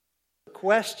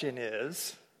question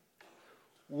is,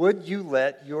 would you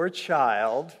let your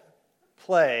child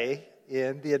play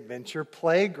in the adventure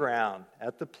playground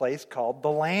at the place called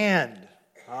The Land?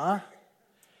 Huh?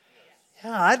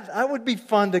 Yeah, I would be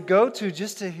fun to go to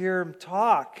just to hear him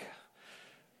talk,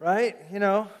 right? You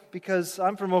know, because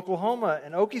I'm from Oklahoma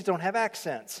and Okies don't have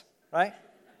accents, right?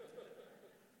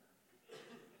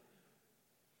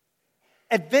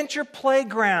 Adventure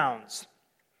playgrounds.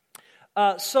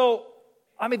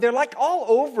 They're like all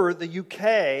over the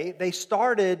UK. They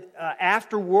started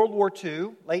after World War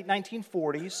II, late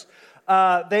 1940s.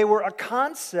 They were a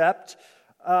concept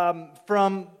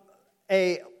from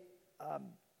a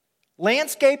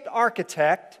landscaped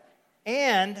architect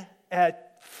and a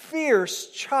fierce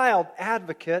child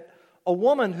advocate, a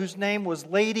woman whose name was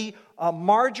Lady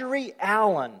Marjorie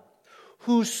Allen,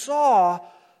 who saw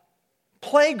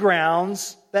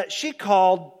playgrounds that she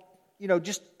called,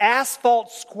 just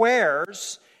asphalt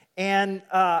squares and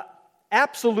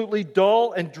absolutely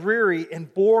dull and dreary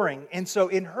and boring. And so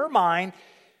in her mind,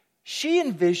 she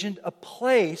envisioned a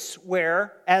place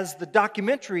where, as the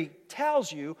documentary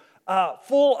tells you,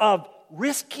 full of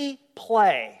risky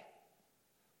play,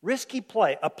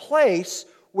 a place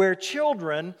where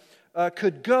children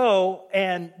could go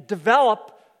and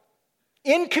develop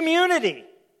in community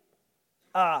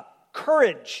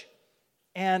courage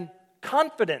and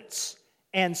confidence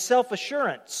and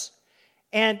self-assurance.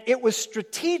 And it was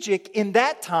strategic in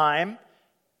that time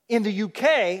in the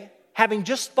UK, having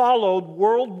just followed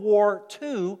World War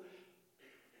II.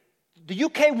 The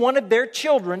UK wanted their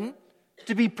children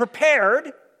to be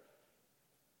prepared,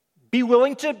 be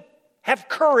willing to have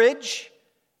courage,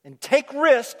 and take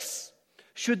risks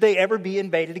should they ever be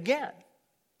invaded again.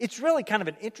 It's really kind of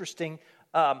an interesting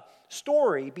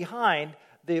story behind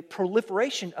the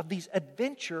proliferation of these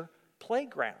adventure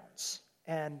playgrounds.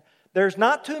 And there's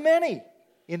not too many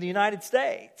in the United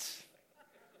States.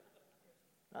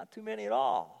 Not too many at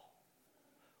all.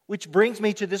 Which brings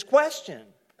me to this question.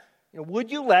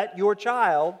 Would you let your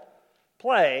child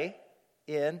play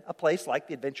in a place like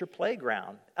the adventure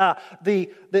playground? The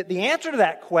answer to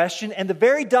that question and the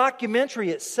very documentary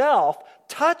itself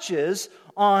touches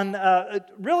on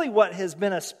really what has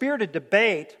been a spirited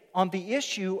debate on the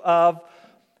issue of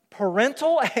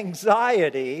parental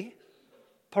anxiety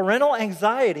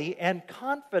and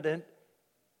confident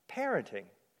parenting.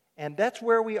 And that's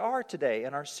where we are today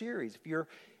in our series. If you're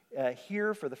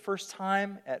here for the first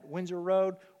time at Windsor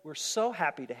Road, we're so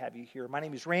happy to have you here. My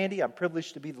name is Randy. I'm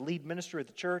privileged to be the lead minister at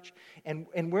the church. And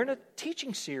we're in a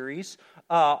teaching series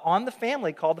on the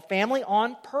family called The Family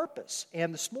on Purpose.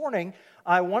 And this morning,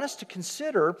 I want us to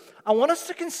consider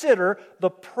the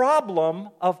problem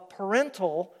of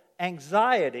parental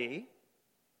anxiety,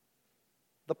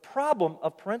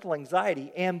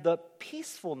 and the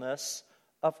peacefulness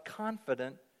of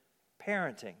confident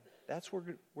parenting. That's where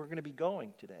we're going to be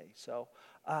going today. So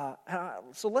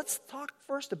let's talk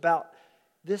first about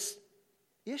this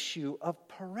issue of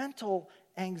parental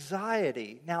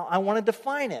anxiety. Now, I want to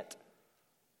define it.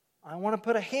 I want to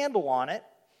put a handle on it.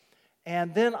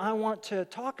 And then I want to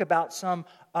talk about some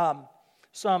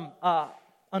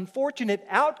unfortunate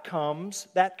outcomes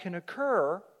that can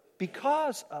occur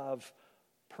because of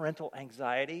parental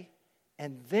anxiety.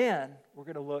 And then we're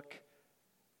going to look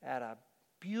at a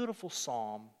beautiful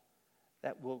psalm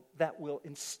that will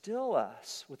instill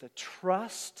us with a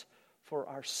trust for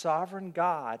our sovereign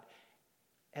God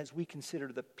as we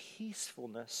consider the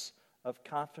peacefulness of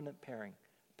confident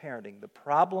parenting. The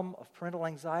problem of parental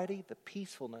anxiety, the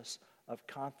peacefulness of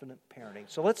confident parenting.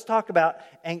 So let's talk about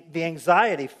the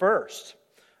anxiety first.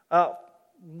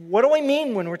 What do we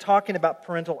mean when we're talking about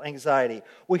parental anxiety?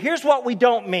 Well, here's what we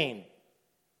don't mean.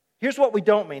 Here's what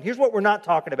we're not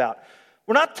talking about.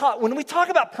 When we talk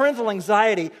about parental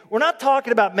anxiety, we're not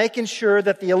talking about making sure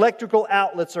that the electrical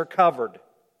outlets are covered.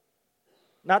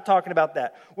 Not talking about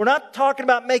that. We're not talking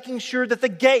about making sure that the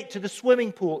gate to the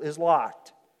swimming pool is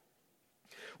locked.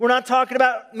 We're not talking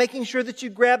about making sure that you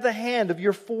grab the hand of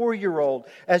your 4-year-old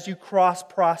as you cross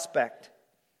Prospect.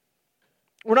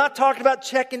 We're not talking about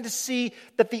checking to see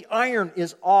that the iron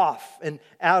is off and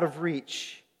out of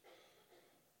reach.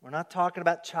 We're not talking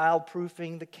about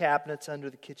child-proofing the cabinets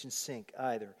under the kitchen sink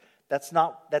either. That's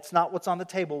not what's on the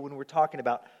table when we're talking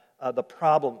about the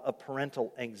problem of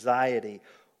parental anxiety.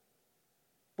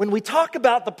 When we talk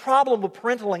about the problem of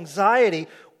parental anxiety,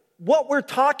 what we're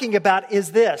talking about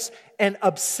is this: an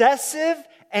obsessive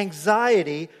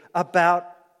anxiety about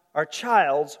our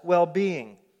child's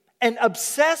well-being. An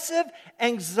obsessive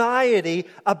anxiety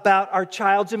about our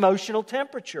child's emotional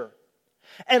temperature.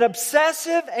 An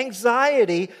obsessive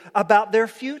anxiety about their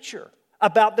future,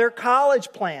 about their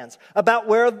college plans, about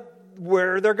where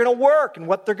where they're going to work and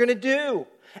what they're going to do.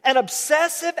 An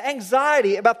obsessive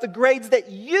anxiety about the grades that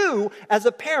you, as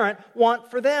a parent, want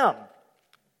for them.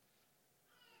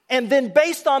 And then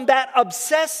based on that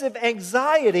obsessive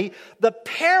anxiety, the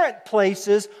parent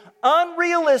places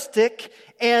unrealistic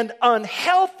and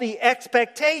unhealthy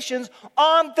expectations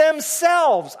on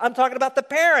themselves. I'm talking about the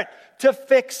parent to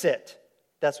fix it.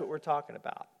 That's what we're talking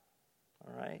about.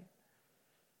 All right?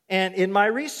 And in my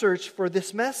research for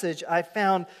this message, I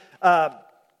found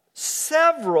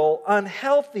several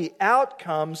unhealthy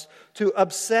outcomes to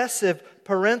obsessive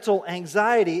parental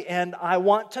anxiety, and I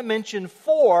want to mention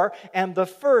 4, and the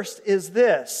first is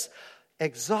this: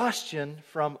 exhaustion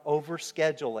from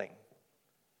overscheduling.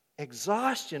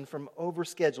 Exhaustion from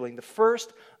overscheduling. The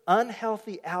first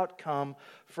unhealthy outcome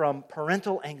from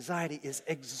parental anxiety is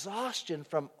exhaustion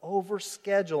from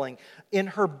overscheduling. In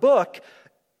her book,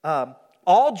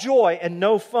 All Joy and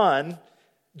No Fun,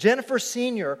 Jennifer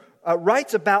Senior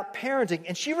writes about parenting,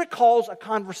 and she recalls a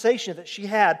conversation that she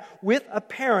had with a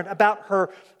parent about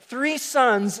her 3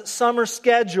 sons' summer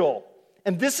schedule.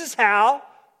 And this is how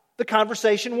the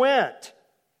conversation went.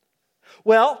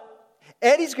 Well,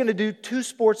 Eddie's going to do 2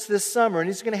 sports this summer, and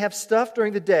he's going to have stuff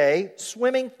during the day,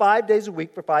 swimming 5 days a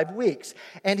week for 5 weeks.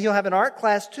 And he'll have an art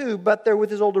class too, but they're with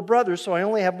his older brothers, so I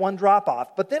only have 1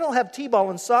 drop-off. But then he'll have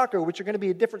t-ball and soccer, which are going to be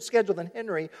a different schedule than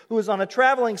Henry, who is on a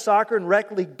traveling soccer and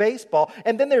rec league baseball.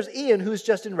 And then there's Ian, who's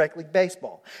just in rec league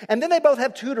baseball. And then they both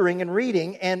have tutoring and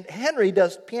reading, and Henry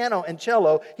does piano and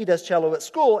cello. He does cello at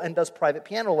school and does private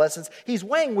piano lessons. He's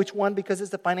weighing which one because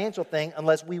it's a financial thing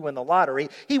unless we win the lottery.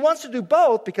 He wants to do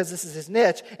both because this is his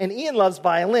niche, and Ian loves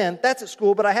violin. That's at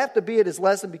school, but I have to be at his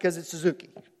lesson because it's Suzuki.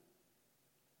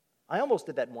 I almost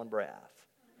did that in one breath.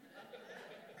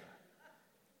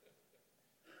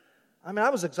 I mean, I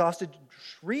was exhausted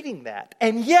reading that.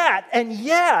 And yet,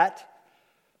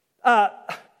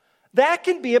 that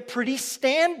can be a pretty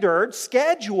standard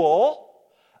schedule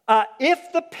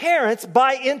if the parents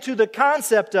buy into the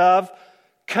concept of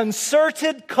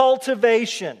concerted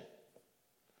cultivation.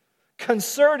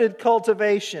 Concerted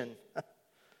cultivation.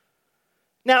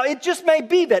 Now, it just may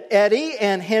be that Eddie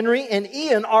and Henry and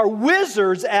Ian are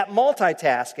wizards at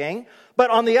multitasking,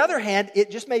 but on the other hand, it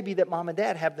just may be that mom and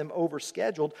dad have them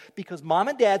overscheduled because mom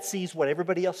and dad sees what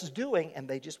everybody else is doing and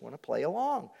they just want to play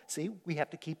along. See, we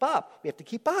have to keep up. We have to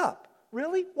keep up.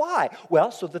 Really? Why? Well,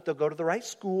 so that they'll go to the right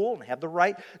school and have the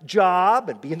right job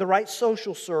and be in the right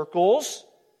social circles.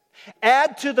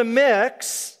 Add to the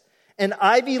mix an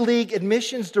Ivy League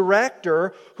admissions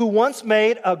director who once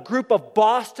made a group of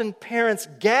Boston parents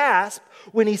gasp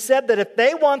when he said that if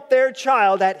they want their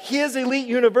child at his elite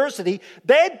university,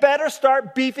 they'd better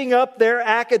start beefing up their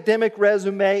academic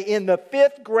resume in the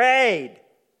 5th grade.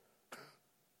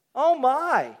 Oh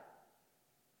my.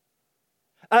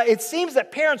 It seems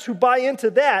that parents who buy into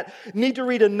that need to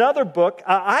read another book.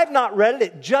 I've not read it.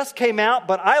 It just came out,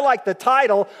 but I like the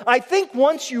title. I think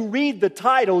once you read the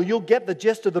title, you'll get the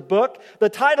gist of the book. The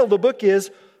title of the book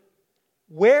is,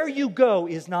 Where You Go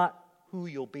Is Not Who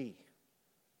You'll Be.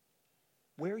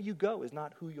 Where you go is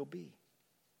not who you'll be.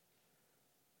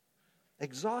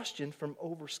 Exhaustion from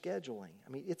overscheduling. I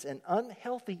mean, it's an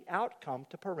unhealthy outcome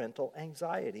to parental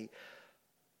anxiety.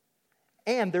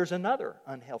 And there's another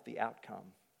unhealthy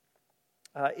outcome.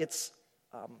 It's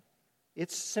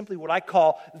simply what I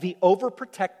call the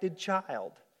overprotected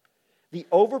child. The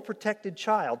overprotected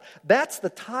child. That's the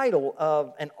title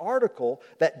of an article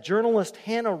that journalist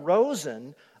Hannah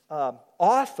Rosen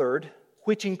authored,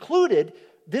 which included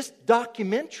this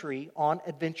documentary on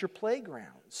adventure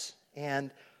playgrounds.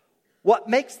 And what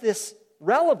makes this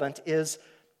relevant is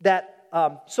that,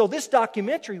 so this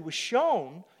documentary was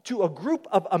shown to a group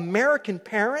of American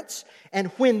parents, and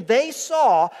when they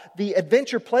saw the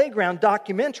Adventure Playground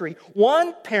documentary,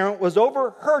 one parent was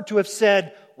overheard to have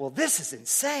said, well, this is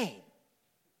insane.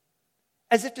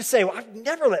 As if to say, well, I've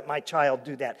never let my child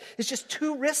do that. It's just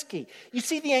too risky. You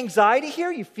see the anxiety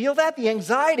here? You feel that? The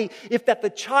anxiety, if that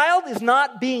the child is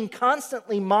not being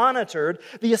constantly monitored,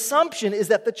 the assumption is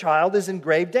that the child is in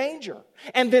grave danger.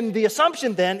 And then the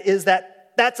assumption then is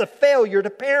that that's a failure to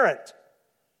parent.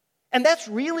 And that's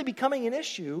really becoming an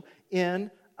issue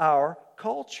in our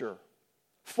culture.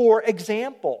 For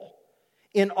example,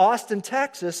 in Austin,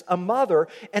 Texas, a mother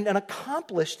and an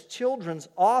accomplished children's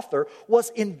author was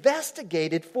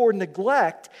investigated for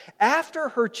neglect after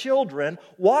her children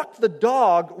walked the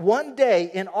dog one day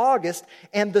in August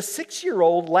and the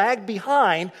 6-year-old lagged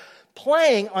behind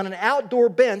playing on an outdoor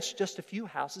bench just a few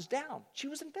houses down. She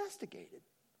was investigated.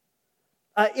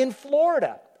 In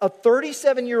Florida, a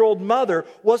 37-year-old mother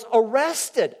was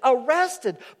arrested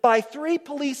by 3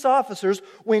 police officers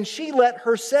when she let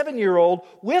her 7-year-old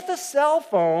with a cell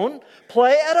phone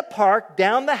play at a park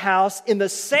down the house in the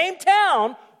same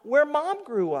town where mom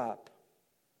grew up.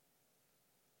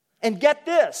 And get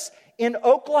this, in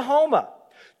Oklahoma,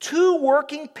 2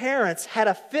 working parents had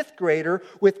a 5th grader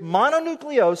with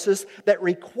mononucleosis that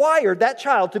required that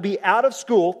child to be out of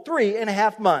school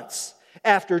 3.5 months.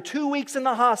 After 2 weeks in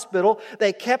the hospital,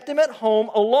 they kept him at home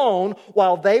alone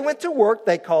while they went to work.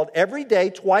 They called every day,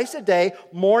 twice a day,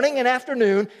 morning and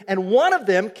afternoon, and one of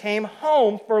them came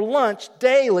home for lunch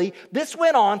daily. This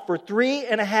went on for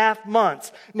 3.5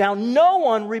 months. Now, no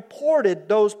one reported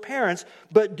those parents,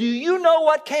 but do you know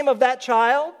what came of that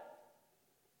child?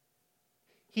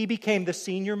 He became the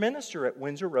senior minister at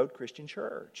Windsor Road Christian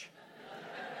Church.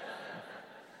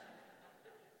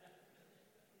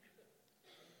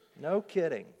 No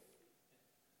kidding.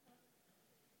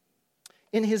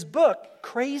 In his book,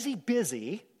 Crazy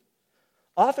Busy,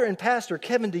 author and pastor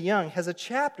Kevin DeYoung has a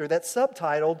chapter that's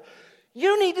subtitled,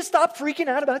 "You Need to Stop Freaking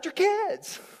Out About Your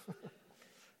Kids."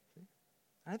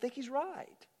 I think he's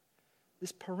right.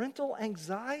 This parental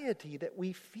anxiety that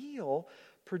we feel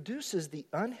produces the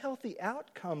unhealthy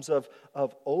outcomes of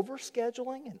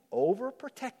overscheduling and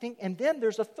overprotecting. And then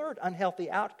there's a third unhealthy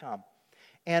outcome.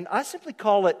 And I simply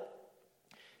call it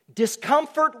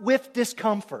discomfort with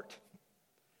discomfort.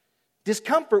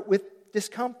 Discomfort with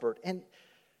discomfort. And,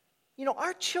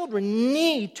 our children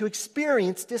need to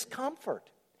experience discomfort.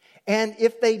 And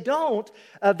if they don't,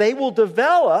 they will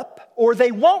develop, or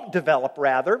they won't develop,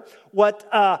 rather, what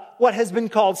has been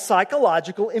called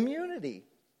psychological immunity.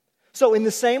 So in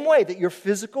the same way that your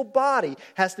physical body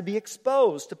has to be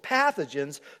exposed to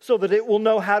pathogens so that it will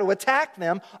know how to attack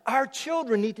them, our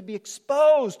children need to be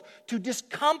exposed to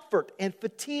discomfort and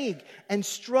fatigue and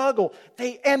struggle.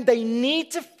 They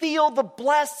need to feel the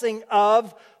blessing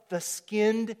of the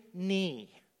skinned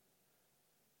knee.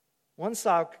 One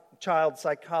child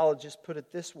psychologist put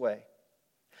it this way: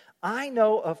 I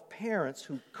know of parents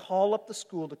who call up the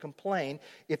school to complain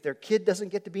if their kid doesn't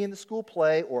get to be in the school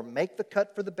play or make the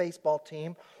cut for the baseball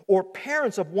team, or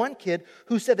parents of one kid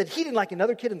who said that he didn't like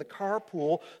another kid in the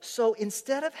carpool, so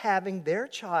instead of having their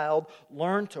child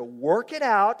learn to work it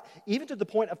out, even to the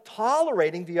point of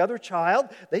tolerating the other child,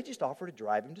 they just offer to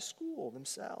drive him to school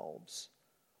themselves.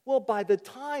 Well, by the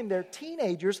time they're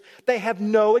teenagers, they have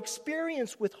no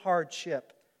experience with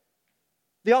hardship.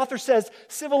 The author says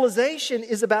civilization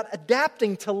is about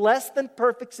adapting to less than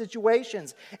perfect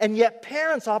situations. And yet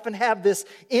parents often have this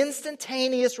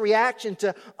instantaneous reaction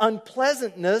to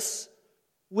unpleasantness,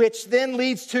 which then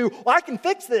leads to, I can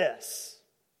fix this.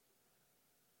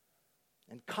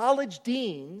 And college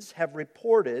deans have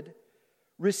reported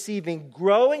receiving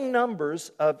growing numbers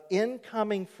of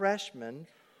incoming freshmen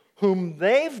whom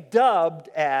they've dubbed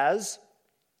as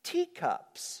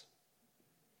teacups,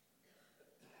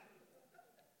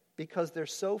 because they're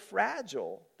so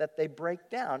fragile that they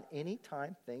break down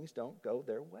anytime things don't go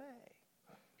their way.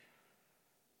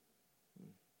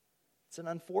 It's an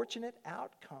unfortunate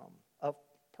outcome of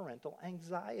parental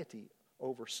anxiety,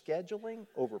 overscheduling,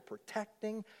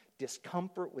 overprotecting,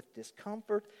 discomfort with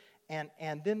discomfort,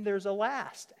 and then there's a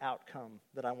last outcome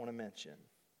that I want to mention,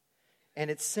 and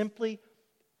it's simply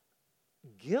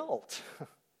guilt.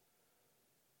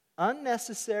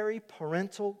 Unnecessary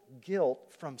parental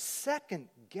guilt from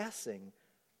second-guessing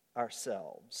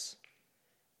ourselves.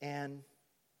 And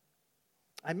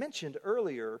I mentioned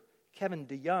earlier Kevin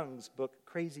DeYoung's book,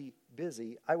 Crazy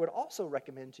Busy. I would also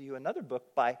recommend to you another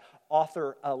book by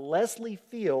author Leslie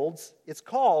Fields. It's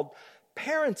called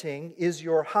Parenting is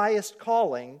Your Highest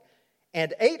Calling,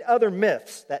 and 8 Other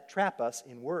Myths That Trap Us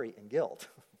in Worry and Guilt.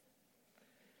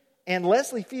 And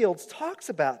Leslie Fields talks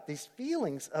about these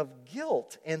feelings of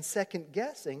guilt and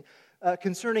second-guessing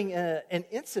concerning an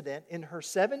incident in her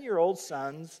 7-year-old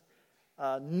son's,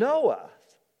 Noah,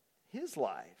 his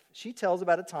life. She tells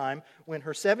about a time when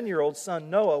her 7-year-old son,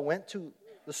 Noah, went to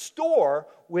the store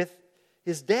with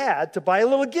his dad to buy a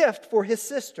little gift for his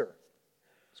sister.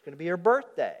 It's going to be her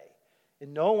birthday.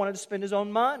 And Noah wanted to spend his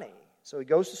own money. So he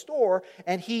goes to the store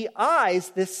and he eyes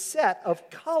this set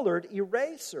of colored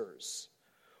erasers.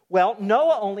 Well,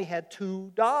 Noah only had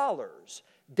 $2.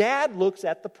 Dad looks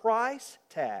at the price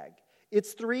tag.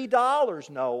 It's $3,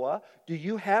 Noah. Do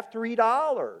you have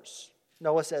 $3?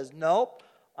 Noah says, nope,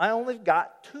 I only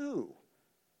got 2.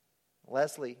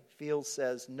 Leslie Fields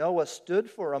says, Noah stood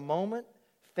for a moment,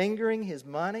 fingering his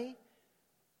money,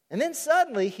 and then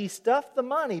suddenly he stuffed the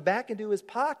money back into his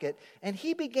pocket and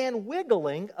he began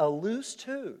wiggling a loose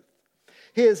tooth.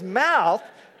 His mouth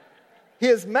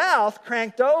his mouth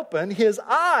cranked open, his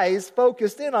eyes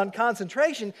focused in on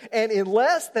concentration, and in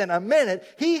less than a minute,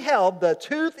 he held the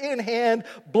tooth in hand,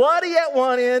 bloody at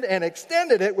one end, and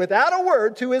extended it without a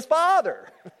word to his father.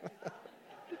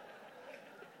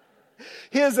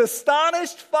 His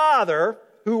astonished father,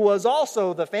 who was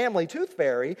also the family tooth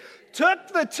fairy, took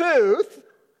the tooth,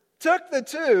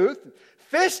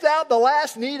 fished out the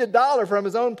last needed dollar from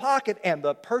his own pocket, and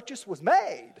the purchase was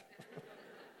made.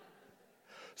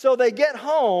 So they get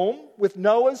home with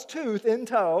Noah's tooth in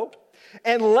tow,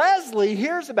 and Leslie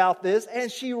hears about this,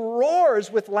 and she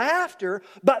roars with laughter,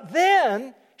 but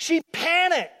then she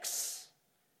panics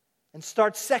and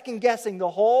starts second-guessing the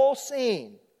whole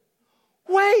scene.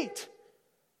 Wait!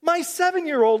 My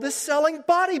 7-year-old is selling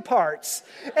body parts,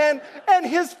 and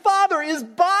his father is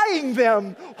buying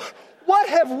them. What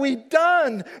have we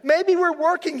done? Maybe we're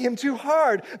working him too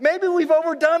hard. Maybe we've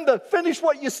overdone the finish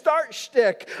what you start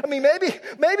shtick. I mean,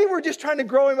 maybe we're just trying to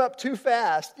grow him up too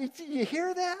fast. You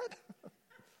hear that?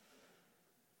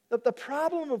 The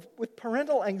problem with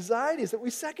parental anxiety is that we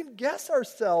second guess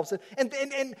ourselves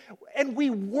and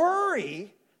we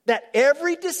worry that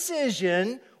every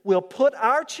decision will put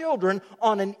our children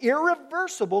on an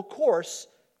irreversible course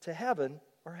to heaven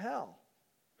or hell.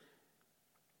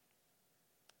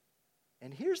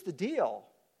 And here's the deal.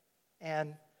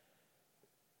 And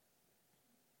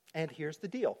here's the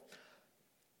deal.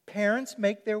 Parents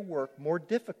make their work more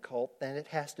difficult than it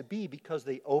has to be because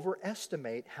they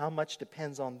overestimate how much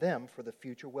depends on them for the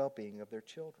future well-being of their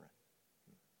children.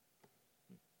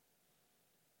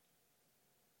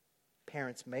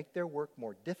 Parents make their work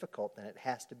more difficult than it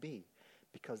has to be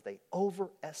because they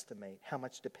overestimate how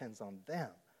much depends on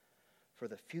them for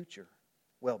the future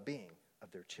well-being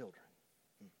of their children.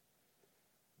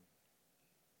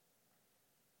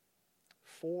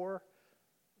 4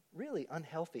 really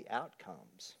unhealthy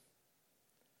outcomes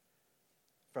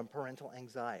from parental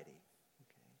anxiety.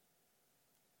 Okay.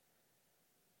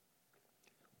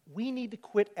 We need to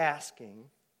quit asking,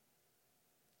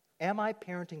 am I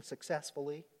parenting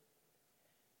successfully?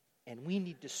 And we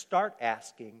need to start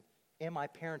asking, am I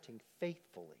parenting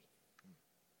faithfully?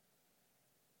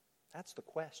 That's the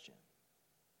question.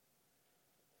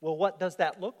 Well, what does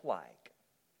that look like?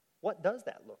 What does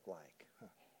that look like?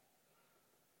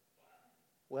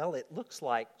 Well, it looks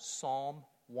like Psalm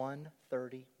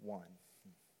 131.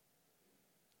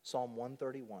 Psalm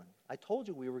 131. I told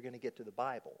you we were going to get to the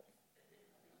Bible.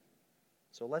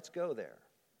 So let's go there.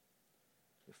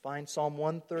 You find Psalm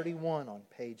 131 on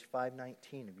page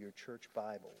 519 of your church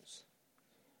Bibles.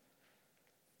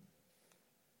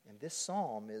 And this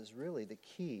psalm is really the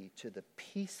key to the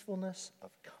peacefulness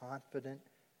of confident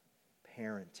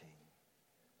parenting.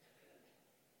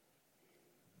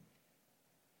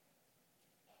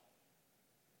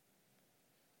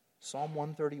 Psalm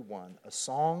 131, a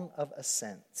song of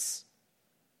ascents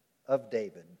of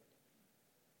David.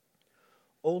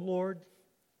 O Lord,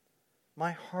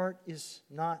 my heart is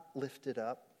not lifted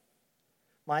up.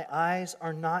 My eyes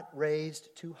are not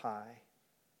raised too high.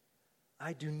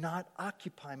 I do not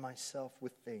occupy myself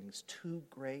with things too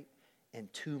great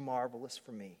and too marvelous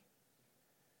for me.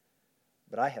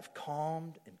 But I have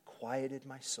calmed and quieted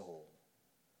my soul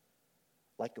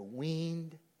like a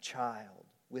weaned child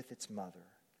with its mother.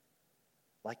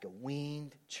 Like a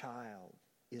weaned child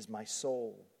is my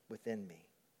soul within me.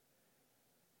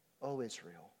 O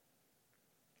Israel,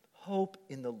 hope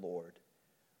in the Lord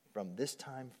from this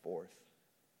time forth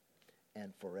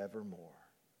and forevermore.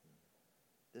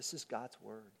 This is God's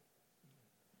word.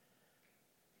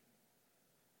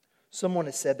 Someone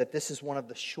has said that this is one of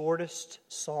the shortest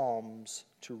psalms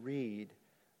to read,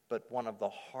 but one of the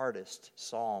hardest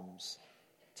psalms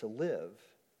to live.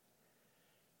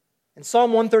 And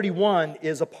Psalm 131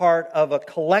 is a part of a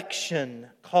collection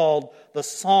called the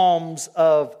Psalms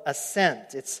of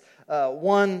Ascent. It's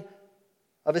one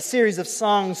of a series of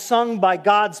songs sung by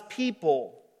God's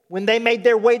people when they made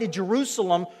their way to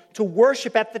Jerusalem to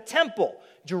worship at the temple.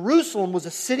 Jerusalem was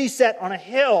a city set on a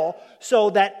hill so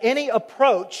that any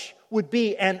approach would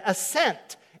be an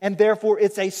ascent. And therefore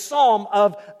it's a psalm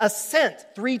of ascent.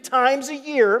 3 times a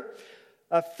year,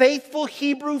 faithful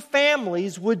Hebrew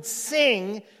families would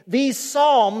sing these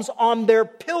psalms on their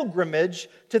pilgrimage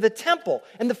to the temple.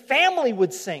 And the family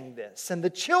would sing this, and the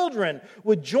children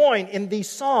would join in these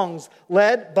songs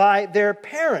led by their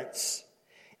parents.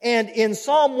 And in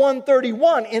Psalm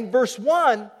 131, in verse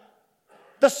 1,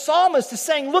 the psalmist is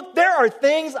saying, look, there are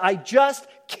things I just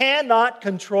cannot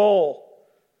control.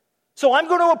 So I'm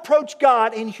going to approach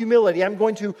God in humility. I'm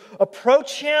going to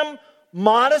approach Him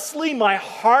modestly. My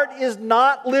heart is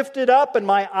not lifted up and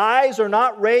my eyes are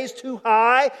not raised too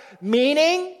high,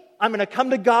 meaning I'm going to come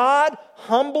to God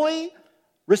humbly,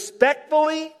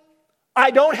 respectfully.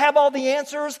 I don't have all the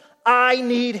answers. I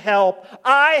need help.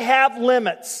 I have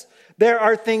limits. There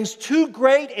are things too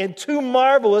great and too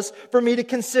marvelous for me to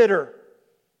consider.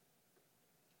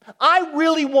 I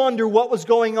really wonder what was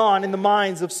going on in the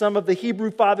minds of some of the Hebrew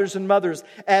fathers and mothers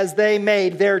as they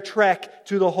made their trek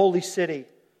to the holy city.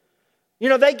 You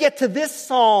know, they get to this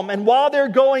psalm, and while they're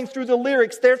going through the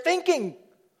lyrics, they're thinking,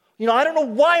 I don't know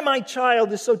why my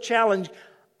child is so challenged.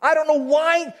 I don't know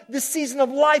why this season of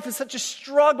life is such a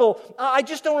struggle. I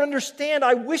just don't understand.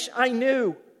 I wish I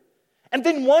knew. And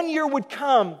then one year would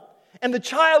come, and the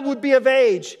child would be of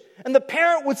age, and the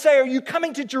parent would say, are you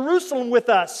coming to Jerusalem with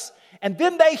us? And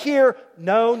then they hear,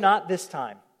 no, not this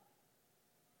time.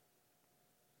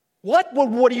 What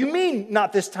do you mean,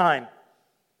 not this time?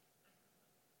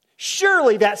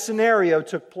 Surely that scenario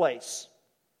took place.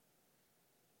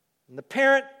 And the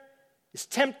parent is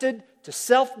tempted to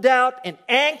self-doubt and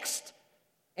angst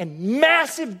and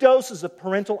massive doses of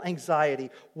parental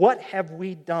anxiety. What have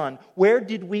we done? Where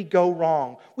did we go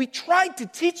wrong? We tried to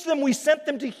teach them. We sent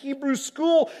them to Hebrew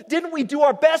school. Didn't we do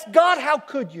our best? God, how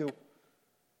could you?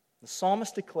 The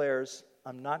psalmist declares,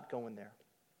 I'm not going there.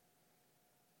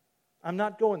 I'm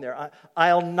not going there.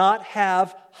 I'll not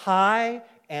have high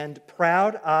and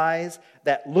proud eyes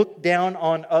that look down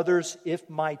on others if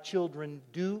my children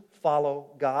do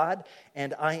follow God.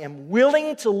 And I am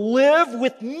willing to live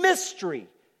with mystery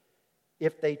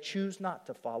if they choose not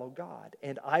to follow God.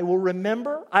 And I will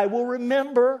remember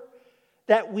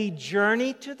that we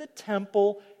journey to the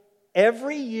temple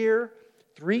every year,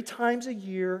 3 times a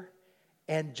year.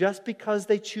 And just because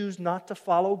they choose not to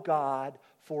follow God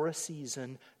for a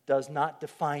season does not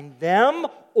define them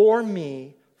or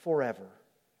me forever.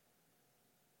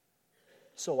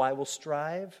 So I will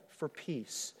strive for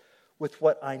peace with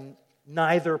what I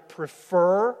neither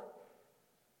prefer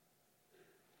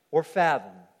or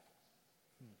fathom.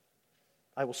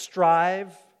 I will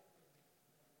strive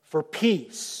for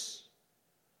peace.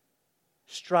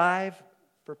 Strive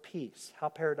for peace. How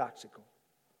paradoxical.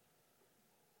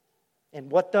 And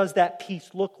what does that peace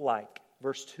look like?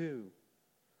 Verse 2.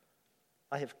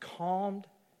 I have calmed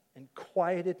and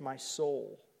quieted my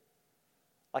soul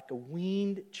like a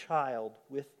weaned child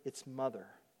with its mother.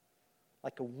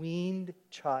 Like a weaned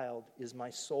child is my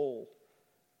soul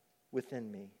within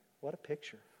me. What a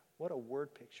picture. What a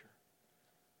word picture.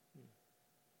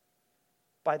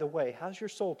 By the way, how's your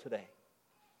soul today?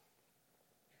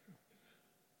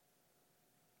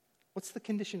 What's the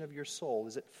condition of your soul?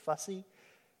 Is it fussy?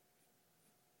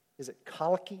 Is it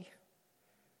colicky?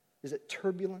 Is it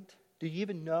turbulent? Do you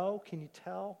even know? Can you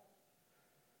tell?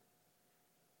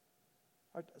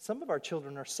 Some of our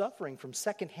children are suffering from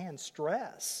secondhand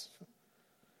stress.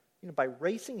 By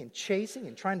racing and chasing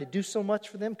and trying to do so much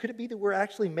for them. Could it be that we're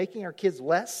actually making our kids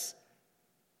less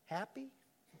happy?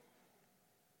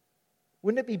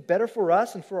 Wouldn't it be better for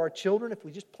us and for our children if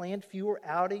we just planned fewer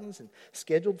outings and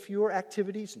scheduled fewer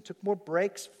activities and took more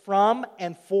breaks from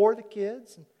and for the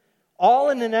kids?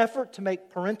 All in an effort to make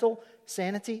parental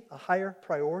sanity a higher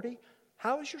priority.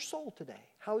 How is your soul today?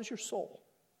 How is your soul?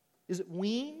 Is it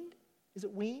weaned? Is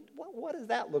it weaned? What does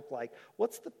that look like?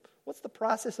 What's the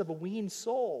process of a weaned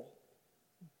soul?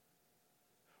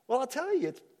 Well, I'll tell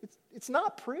you, it's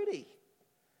not pretty.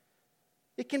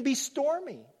 It can be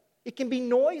stormy. It can be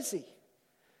noisy.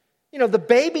 The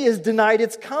baby is denied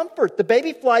its comfort. The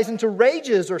baby flies into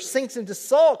rages or sinks into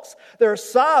sulks. There are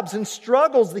sobs and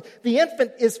struggles. The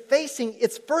infant is facing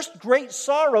its first great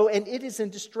sorrow and it is in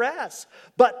distress.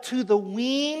 But to the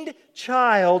weaned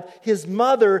child, his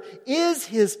mother is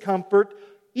his comfort,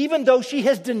 even though she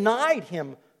has denied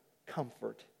him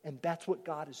comfort. And that's what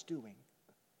God is doing.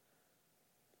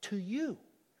 To you,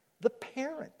 the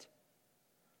parent.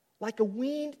 Like a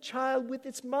weaned child with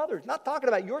its mother. It's not talking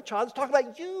about your child, it's talking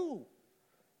about you,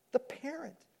 the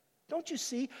parent. Don't you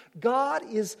see? God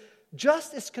is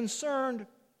just as concerned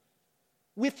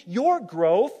with your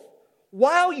growth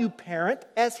while you parent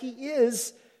as He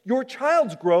is your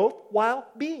child's growth while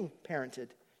being parented.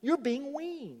 You're being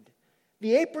weaned.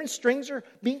 The apron strings are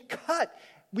being cut,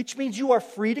 which means you are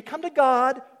free to come to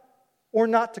God or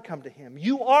not to come to Him.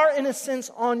 You are, in a sense,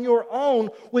 on your own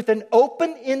with an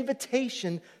open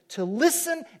invitation to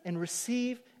listen and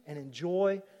receive and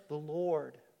enjoy the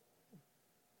Lord.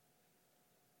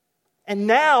 And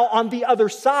now, on the other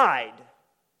side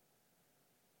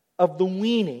of the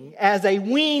weaning, as a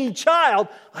weaned child,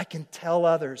 I can tell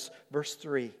others. Verse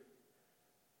 3,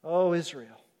 O Israel,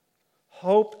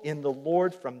 hope in the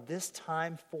Lord from this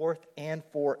time forth and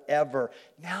forever.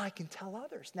 Now I can tell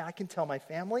others. Now I can tell my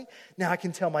family. Now I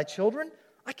can tell my children.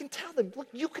 I can tell them, look,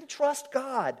 you can trust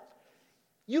God.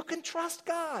 You can trust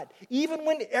God. Even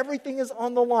when everything is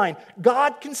on the line,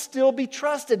 God can still be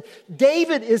trusted.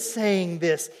 David is saying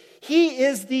this.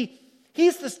 He's the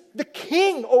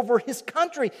king over his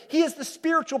country. He is the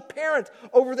spiritual parent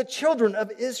over the children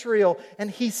of Israel.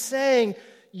 And he's saying,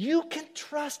 you can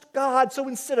trust God. So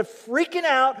instead of freaking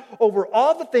out over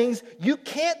all the things you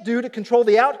can't do to control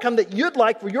the outcome that you'd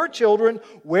like for your children,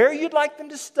 where you'd like them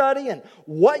to study and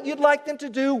what you'd like them to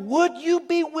do, would you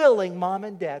be willing, Mom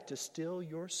and Dad, to still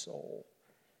your soul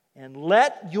and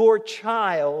let your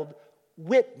child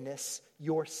witness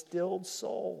your stilled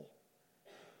soul?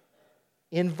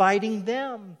 Inviting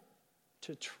them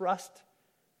to trust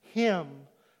Him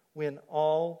when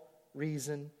all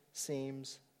reason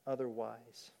seems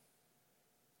otherwise.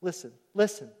 Listen.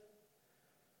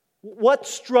 What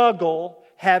struggle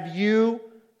have you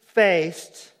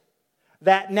faced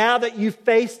that now that you've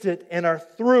faced it and are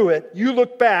through it, you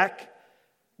look back,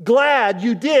 glad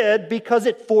you did because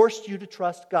it forced you to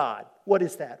trust God? What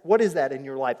is that? What is that in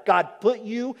your life? God put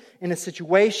you in a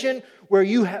situation where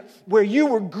you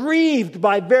were grieved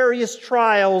by various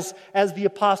trials, as the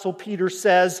Apostle Peter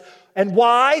says. And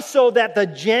why? So that the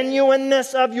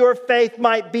genuineness of your faith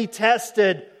might be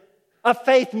tested. A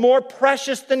faith more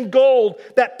precious than gold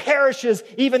that perishes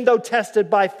even though tested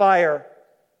by fire.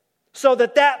 So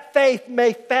that faith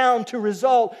may found to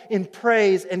result in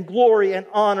praise and glory and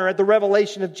honor at the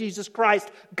revelation of Jesus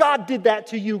Christ. God did that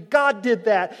to you. God did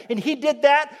that. And He did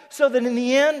that so that in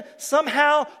the end,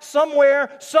 somehow,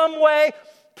 somewhere, some way,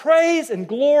 praise and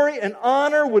glory and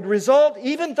honor would result,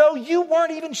 even though you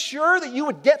weren't even sure that you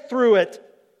would get through it.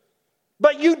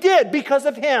 But you did because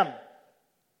of Him.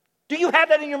 Do you have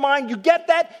that in your mind? You get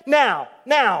that? Now.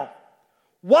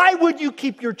 Why would you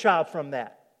keep your child from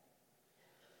that?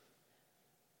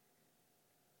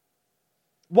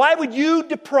 Why would you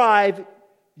deprive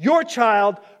your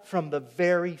child from the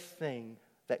very thing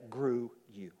that grew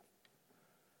you?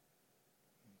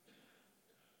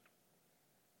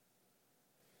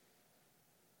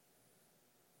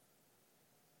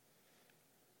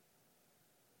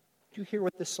 Do you hear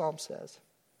what this psalm says?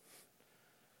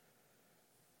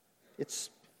 It's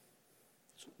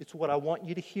what I want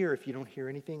you to hear if you don't hear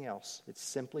anything else. It's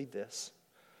simply this.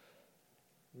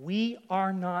 We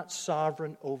are not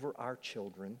sovereign over our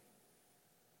children,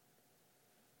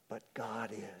 but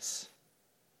God is.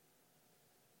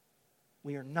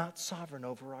 We are not sovereign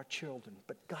over our children,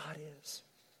 but God is.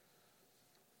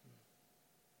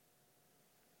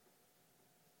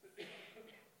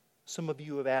 Some of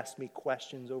you have asked me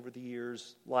questions over the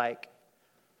years like,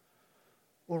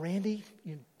 well, Randy,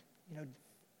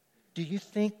 do you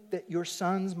think that your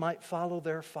sons might follow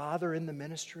their father in the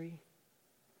ministry?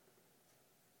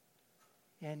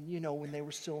 And, when they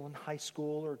were still in high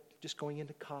school or just going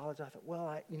into college, I thought, well,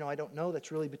 I don't know.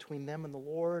 That's really between them and the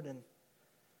Lord.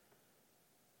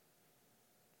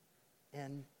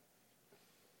 And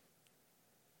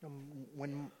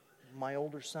when my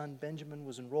older son, Benjamin,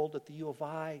 was enrolled at the U of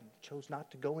I, chose not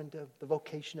to go into the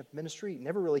vocation of ministry. It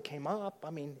never really came up.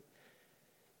 I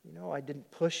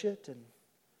didn't push it, and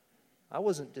I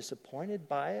wasn't disappointed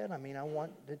by it. I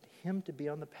wanted him to be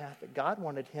on the path that God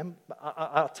wanted him.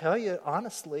 I'll tell you,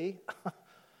 honestly,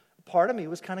 part of me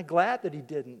was kind of glad that he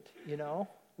didn't,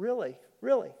 really.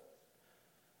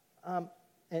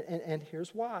 And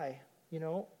here's why, I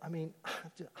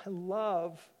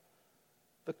love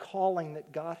the calling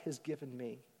that God has given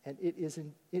me. And it is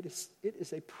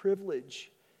a privilege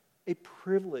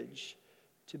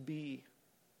to be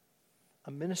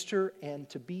a minister and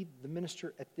to be the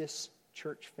minister at this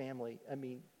church family.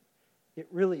 It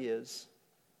really is.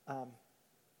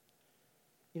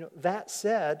 That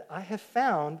said, I have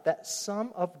found that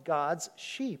some of God's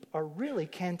sheep are really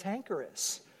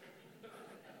cantankerous.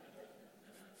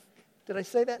 Did I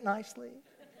say that nicely?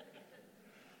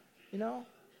 In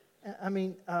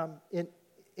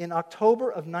October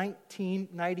of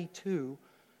 1992,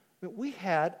 we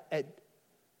had an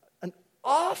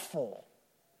awful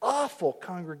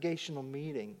congregational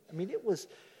meeting.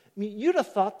 You'd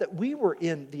have thought that we were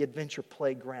in the adventure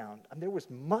playground. There was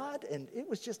mud, and it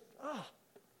was just,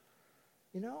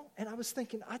 And I was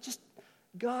thinking,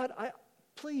 God,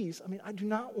 please, I do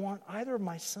not want either of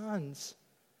my sons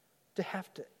to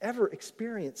have to ever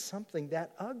experience something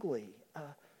that ugly.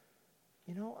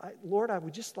 Lord, I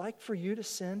would just like for you to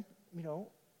send,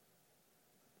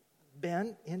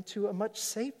 Ben into a much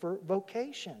safer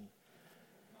vocation.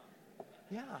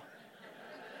 Yeah,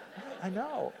 I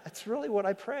know. That's really what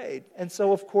I prayed. And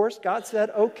so, of course, God said,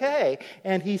 okay.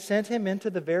 And He sent him into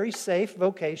the very safe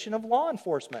vocation of law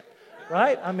enforcement,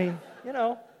 right?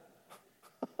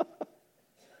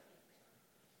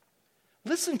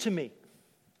 Listen to me.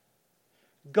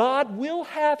 God will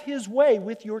have His way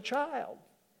with your child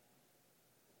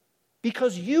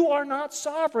because you are not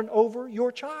sovereign over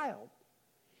your child.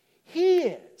 He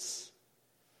is.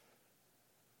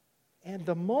 And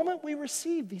the moment we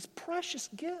receive these precious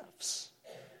gifts,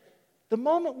 the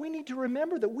moment we need to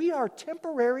remember that we are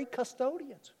temporary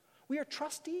custodians. We are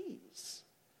trustees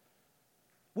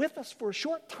with us for a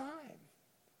short time.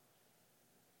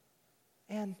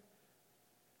 And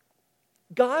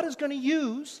God is going to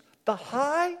use the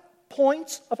high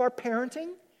points of our parenting,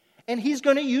 and He's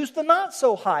going to use the not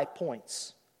so high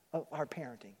points of our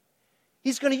parenting.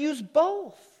 He's going to use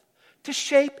both to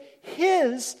shape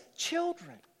His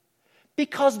children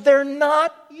because they're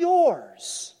not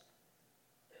yours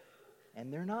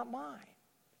and they're not mine.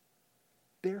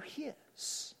 They're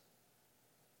His.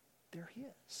 They're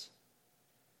His.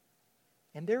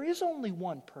 And there is only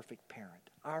one perfect parent,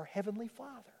 our Heavenly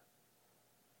Father,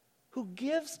 who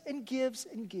gives and gives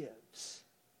and gives.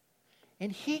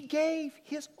 And He gave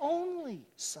His only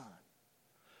Son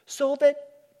so that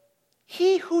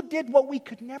He who did what we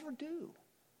could never do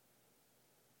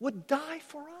would die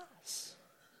for us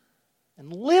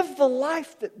and live the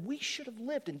life that we should have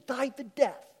lived and died the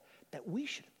death that we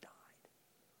should have died.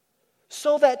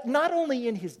 So that not only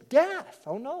in His death,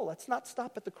 oh no, let's not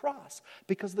stop at the cross,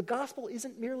 because the gospel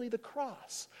isn't merely the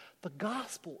cross. The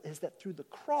gospel is that through the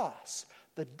cross,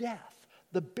 the death,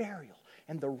 the burial,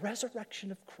 and the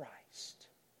resurrection of Christ,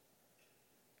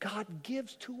 God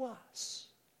gives to us,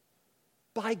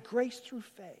 by grace through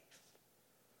faith,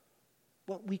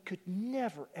 what we could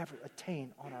never, ever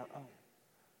attain on our own.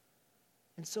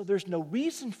 And so there's no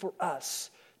reason for us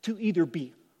to either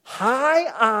be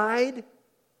high-eyed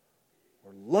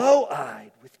or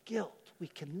low-eyed with guilt. We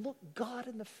can look God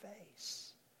in the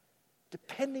face,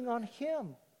 depending on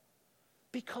Him,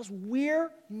 because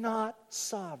we're not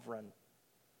sovereign.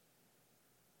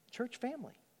 Church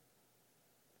family,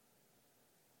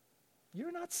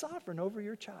 you're not sovereign over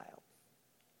your child,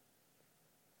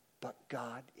 but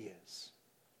God is.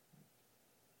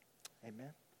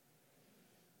 Amen.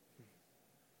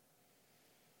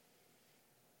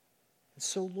 And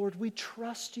so, Lord, we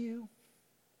trust You.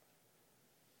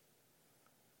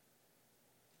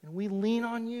 And we lean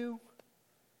on You.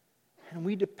 And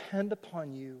we depend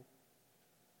upon You.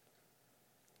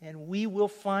 And we will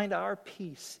find our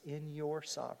peace in Your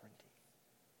sovereignty.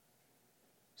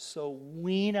 So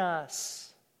wean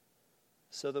us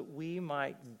so that we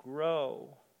might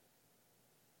grow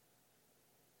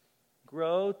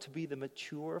to be the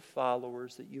mature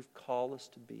followers that You've called us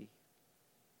to be.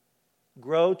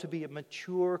 Grow to be a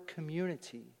mature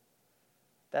community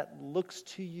that looks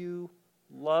to You,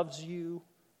 loves You,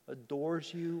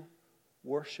 adores You,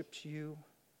 worships You,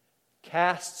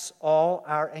 casts all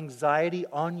our anxiety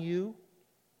on You,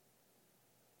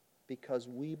 because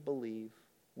we believe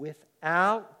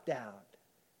without doubt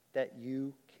that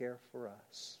You care for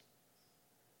us.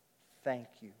 Thank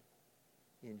You.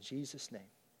 In Jesus' name,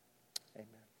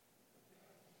 amen.